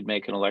if he could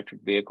make an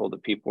electric vehicle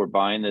that people were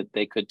buying, that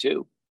they could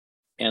too.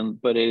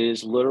 But it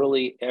is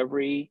literally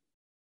every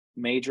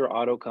major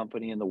auto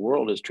company in the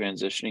world is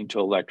transitioning to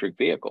electric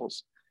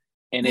vehicles,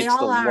 and it's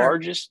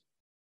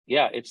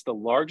the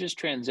largest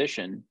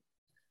transition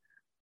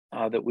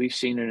that we've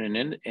seen in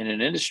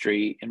an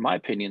industry, in my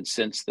opinion,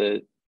 since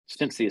the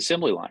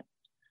assembly line,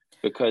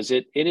 because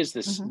it is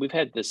this. Mm-hmm. We've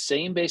had the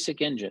same basic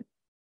engine,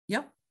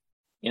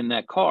 in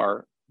that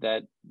car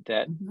that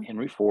mm-hmm.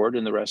 Henry Ford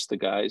and the rest of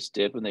the guys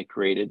did when they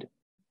created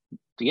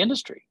the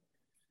industry,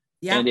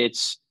 and it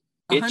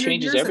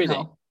changes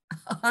everything.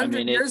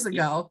 100 years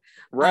ago,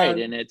 right?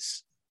 And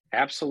it's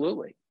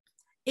absolutely.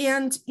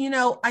 And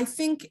I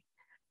think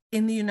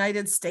in the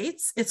United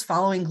States, it's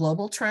following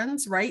global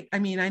trends, right? I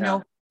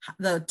know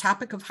the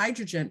topic of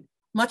hydrogen,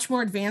 much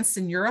more advanced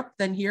in Europe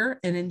than here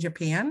and in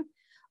Japan.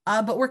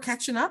 But we're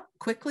catching up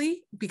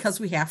quickly because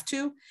we have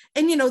to.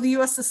 And, the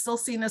U.S. is still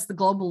seen as the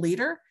global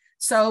leader.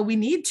 So we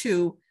need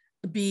to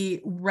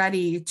be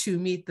ready to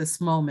meet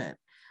this moment.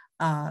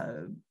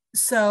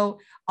 So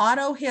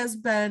auto has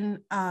been,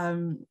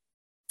 and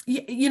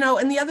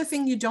the other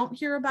thing you don't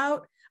hear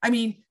about,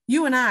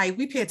 you and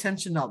we pay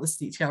attention to all this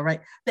detail,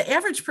 right? The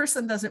average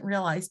person doesn't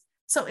realize.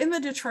 So in the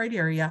Detroit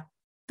area,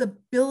 the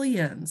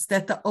billions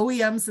that the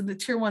OEMs and the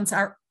tier ones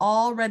are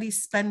already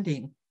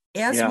spending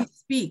as we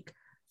speak.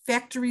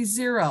 Factory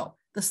Zero,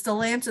 the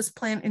Stellantis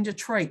plant in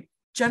Detroit,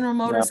 General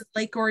Motors in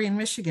Lake Orion,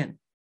 Michigan.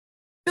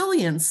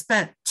 Billions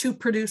spent to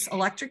produce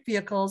electric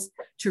vehicles,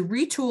 to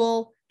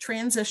retool,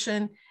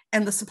 transition,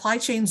 and the supply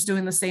chain's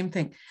doing the same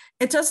thing.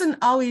 It's not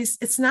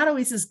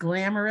always as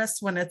glamorous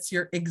when it's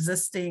your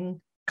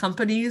existing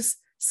companies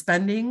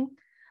spending,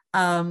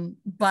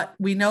 but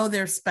we know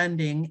they're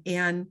spending.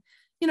 And,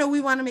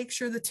 we want to make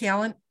sure the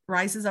talent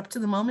rises up to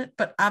the moment,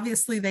 but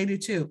obviously they do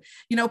too.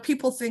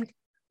 People think,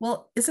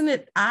 well, isn't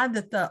it odd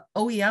that the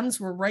OEMs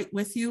were right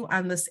with you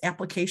on this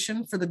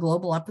application for the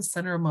global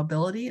epicenter of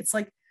mobility? It's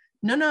like,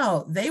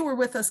 no, they were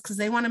with us because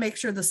they want to make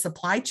sure the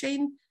supply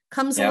chain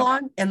comes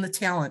along and the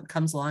talent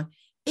comes along,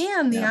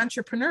 and the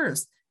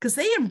entrepreneurs, because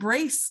they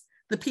embrace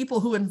the people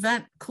who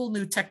invent cool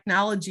new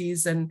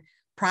technologies and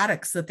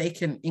products that they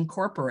can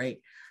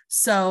incorporate.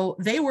 So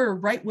they were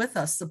right with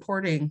us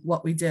supporting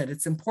what we did.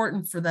 It's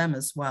important for them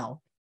as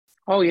well.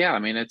 Oh yeah.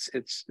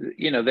 It's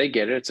they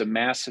get it. It's a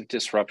massive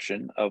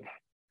disruption of,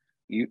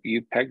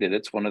 you pegged it.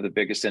 It's one of the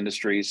biggest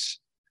industries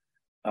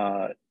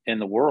in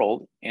the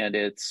world. And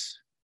it's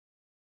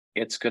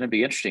going to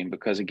be interesting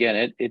because,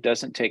 again, it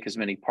doesn't take as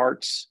many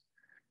parts.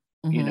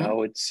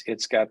 Mm-hmm.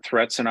 It's got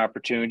threats and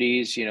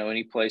opportunities.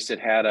 Any place that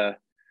had a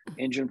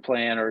engine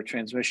plant or a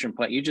transmission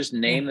plant, you just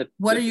name the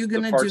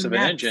parts of an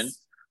engine.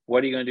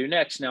 What are you going to do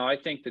next? Now, I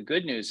think the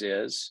good news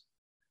is,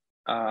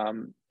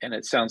 and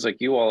it sounds like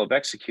you all have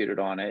executed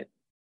on it,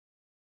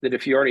 that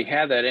if you already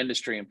have that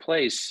industry in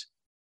place,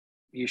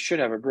 you should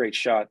have a great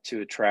shot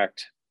to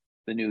attract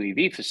the new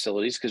EV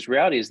facilities, because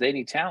reality is they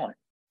need talent.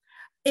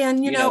 And,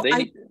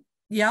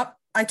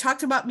 I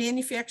talked about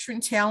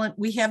manufacturing talent.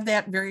 We have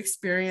that very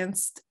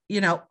experienced,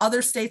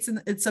 other states,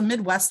 and it's a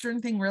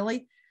Midwestern thing,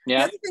 really. Yeah.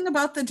 The other thing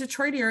about the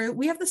Detroit area,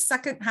 we have the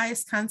second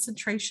highest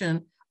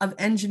concentration of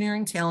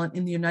engineering talent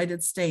in the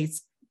United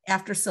States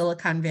after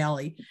Silicon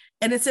Valley.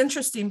 And it's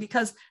interesting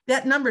because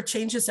that number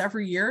changes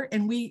every year,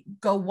 and we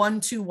go 1,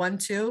 2, 1,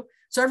 2.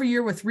 So every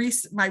year with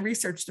my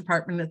research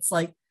department, it's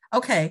like,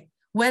 okay,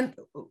 when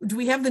do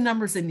we have the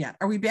numbers in yet?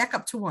 Are we back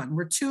up to 1?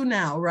 We're 2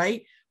 now,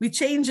 right? We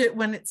change it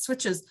when it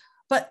switches.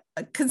 But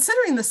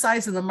considering the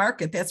size of the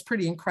market, that's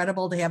pretty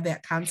incredible to have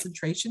that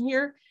concentration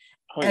here.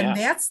 And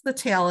that's the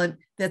talent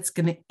that's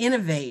going to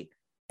innovate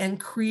and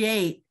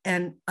create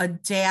and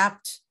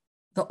adapt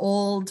the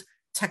old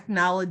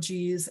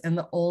technologies and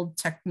the old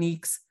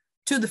techniques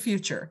to the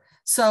future.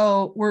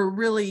 So we're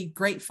really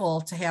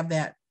grateful to have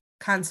that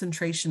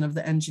concentration of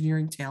the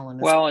engineering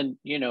talent. Well, and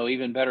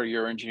even better,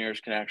 your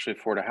engineers can actually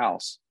afford a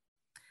house,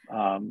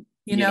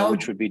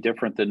 which would be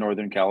different than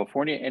Northern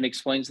California, and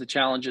explains the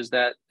challenges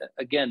that,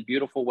 again,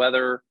 beautiful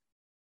weather,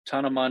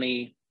 ton of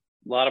money,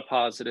 a lot of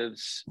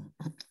positives,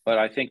 but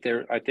I think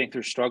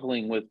they're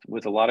struggling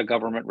with a lot of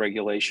government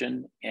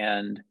regulation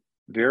and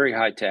very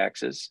high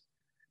taxes,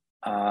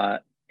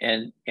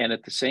 and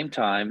at the same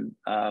time,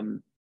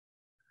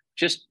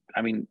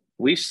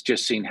 we've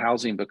just seen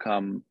housing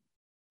become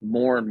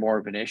more and more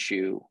of an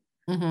issue,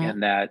 mm-hmm.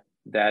 and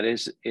that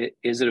is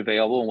it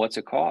available and what's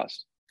it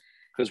cost?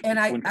 Because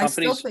when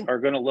companies are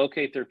going to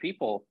locate their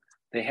people,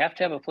 they have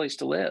to have a place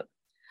to live.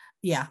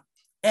 Yeah.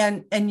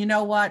 And you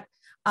know what?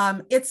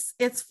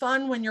 It's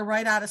fun when you're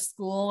right out of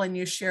school and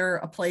you share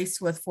a place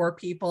with 4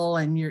 people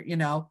and you're,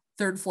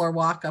 third floor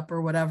walk up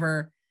or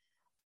whatever.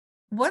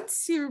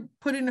 Once you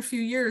put in a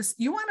few years,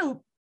 you want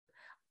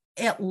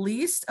to at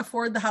least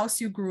afford the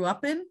house you grew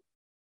up in.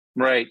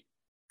 Right.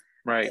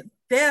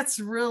 That's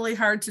really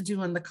hard to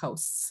do on the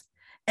coasts.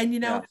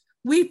 And,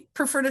 we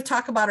prefer to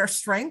talk about our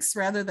strengths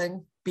rather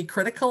than be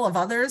critical of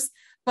others.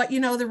 But,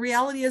 the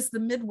reality is the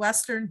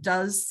Midwestern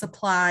does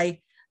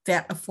supply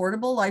that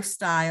affordable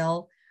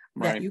lifestyle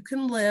that you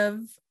can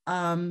live.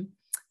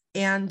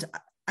 And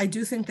I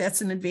do think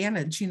that's an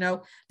advantage.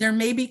 There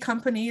may be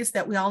companies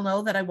that we all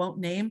know that I won't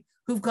name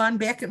who've gone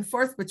back and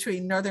forth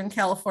between Northern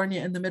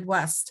California and the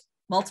Midwest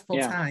multiple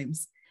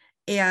times.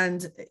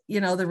 And,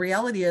 the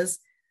reality is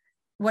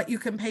what you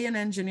can pay an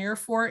engineer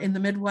for in the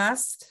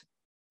Midwest,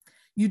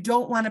 you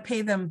don't want to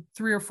pay them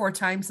 3 or 4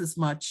 times as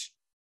much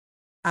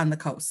on the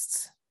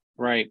coasts.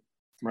 Right.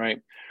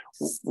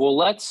 Well,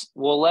 let's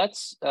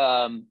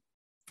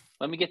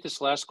let me get this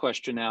last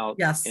question out.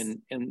 Yes. And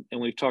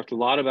we've talked a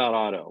lot about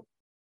auto.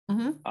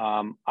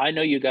 Mm-hmm. I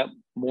know you got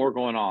more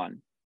going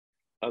on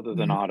other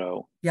than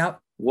auto. Yep.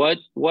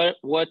 What's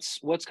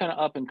kind of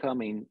up and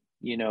coming,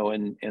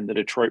 in the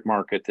Detroit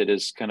market that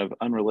is kind of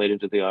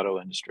unrelated to the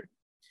auto industry?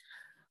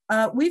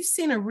 We've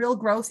seen a real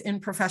growth in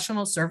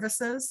professional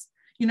services.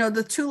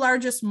 The 2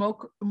 largest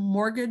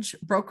mortgage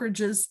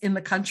brokerages in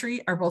the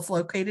country are both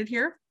located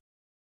here.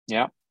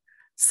 Yeah.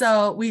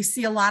 So we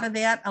see a lot of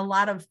that, a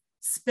lot of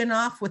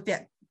spin-off with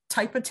that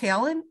type of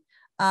talent.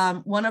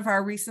 One of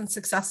our recent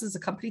successes is a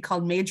company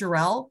called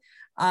Majorel.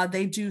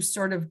 They do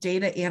sort of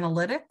data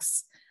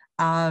analytics.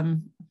 I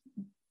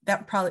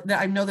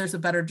know there's a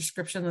better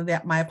description of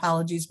that. My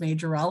apologies,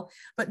 Majorel.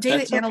 But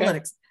data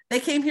analytics.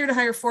 They came here to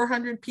hire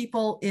 400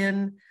 people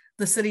in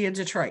the city of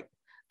Detroit.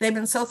 They've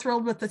been so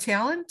thrilled with the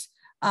talent.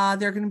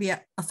 They're going to be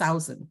at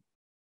 1,000.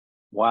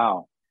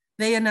 Wow.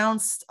 They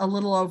announced a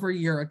little over a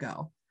year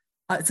ago.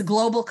 It's a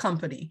global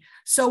company.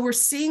 So we're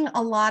seeing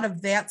a lot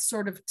of that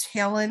sort of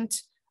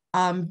talent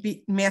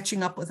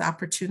matching up with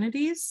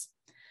opportunities.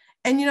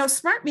 And,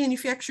 smart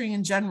manufacturing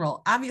in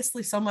general,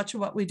 obviously so much of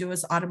what we do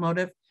is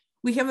automotive.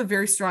 We have a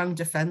very strong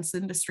defense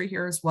industry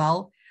here as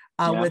well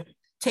with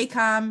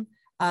TACOM,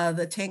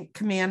 the Tank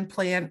Command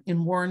Plant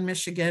in Warren,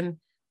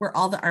 Michigan, where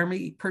all the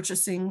Army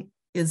purchasing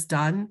is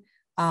done.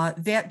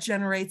 That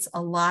generates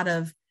a lot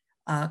of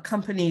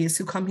companies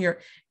who come here.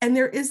 And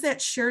there is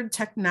that shared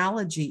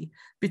technology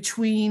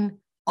between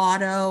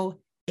auto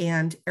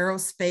and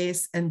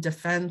aerospace and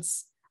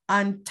defense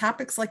on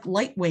topics like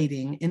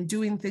lightweighting and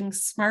doing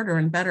things smarter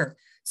and better.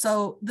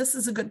 So this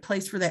is a good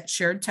place for that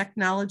shared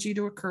technology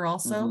to occur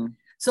also. Mm-hmm.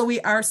 So we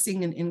are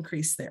seeing an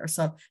increase there.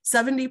 So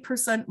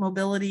 70%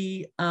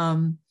 mobility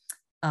in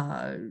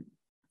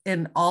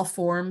all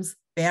forms,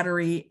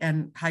 battery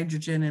and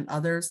hydrogen and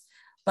others.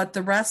 But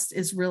the rest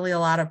is really a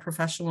lot of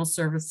professional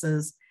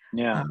services.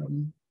 Yeah.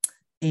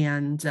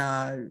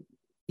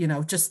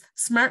 Just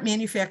smart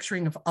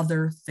manufacturing of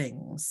other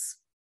things.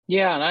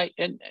 Yeah.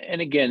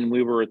 And again,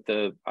 we were at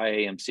the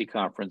IAMC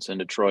conference in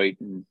Detroit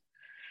and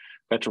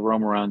got to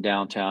roam around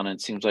downtown, and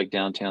it seems like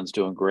downtown's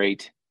doing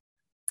great.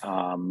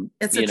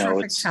 It's a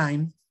terrific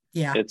time.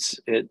 Yeah.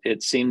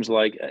 It seems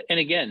like, and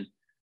again,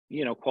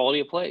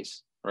 quality of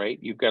place, right?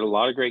 You've got a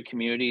lot of great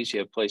communities. You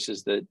have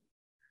places that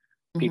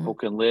people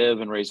can live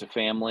and raise a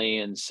family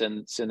and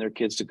send their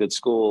kids to good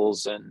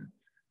schools and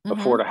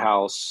afford a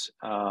house.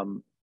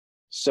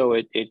 So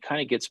it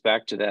kind of gets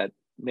back to that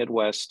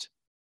Midwest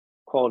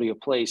quality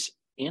of place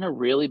in a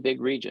really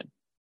big region.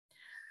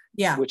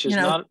 Yeah. Which is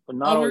not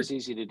always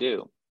easy to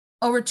do.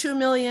 Over 2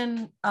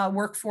 million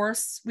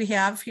workforce we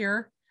have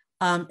here.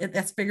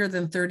 That's bigger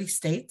than 30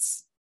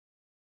 states.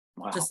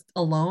 Wow. Just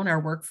alone, our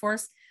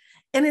workforce.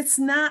 And it's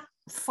not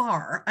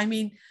far. I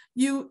mean,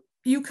 you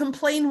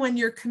complain when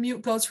your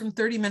commute goes from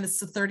 30 minutes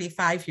to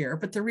 35 here,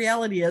 but the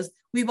reality is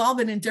we've all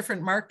been in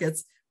different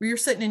markets where you're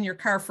sitting in your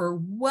car for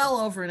well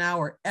over an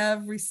hour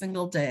every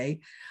single day.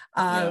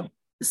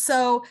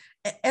 So,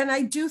 and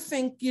I do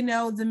think,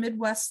 the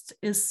Midwest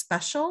is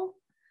special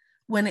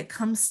when it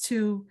comes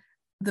to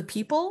the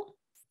people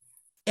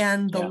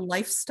and the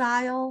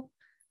lifestyle.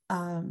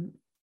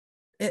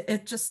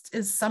 It just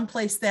is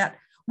someplace that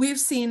we've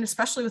seen,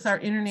 especially with our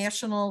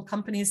international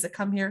companies that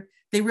come here,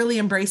 they really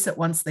embrace it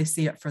once they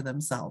see it for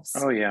themselves.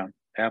 Oh yeah,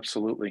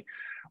 absolutely.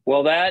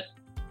 Well,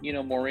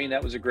 Maureen,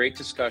 that was a great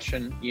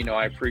discussion.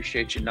 I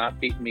appreciate you not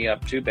beating me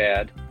up too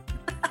bad.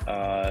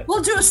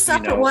 We'll do a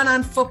separate one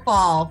on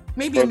football,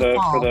 maybe in the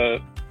fall.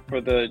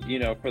 For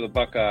the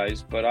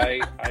Buckeyes. But I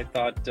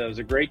thought it was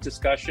a great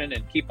discussion,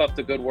 and keep up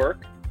the good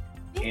work.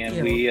 Thank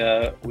you.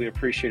 We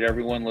appreciate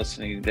everyone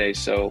listening today.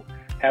 So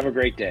have a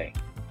great day.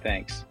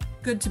 Thanks.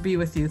 Good to be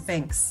with you.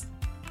 Thanks.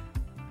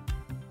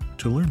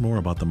 To learn more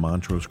about the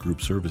Montrose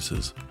Group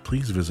services,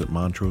 please visit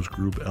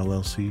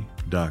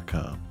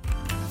montrosegroupllc.com.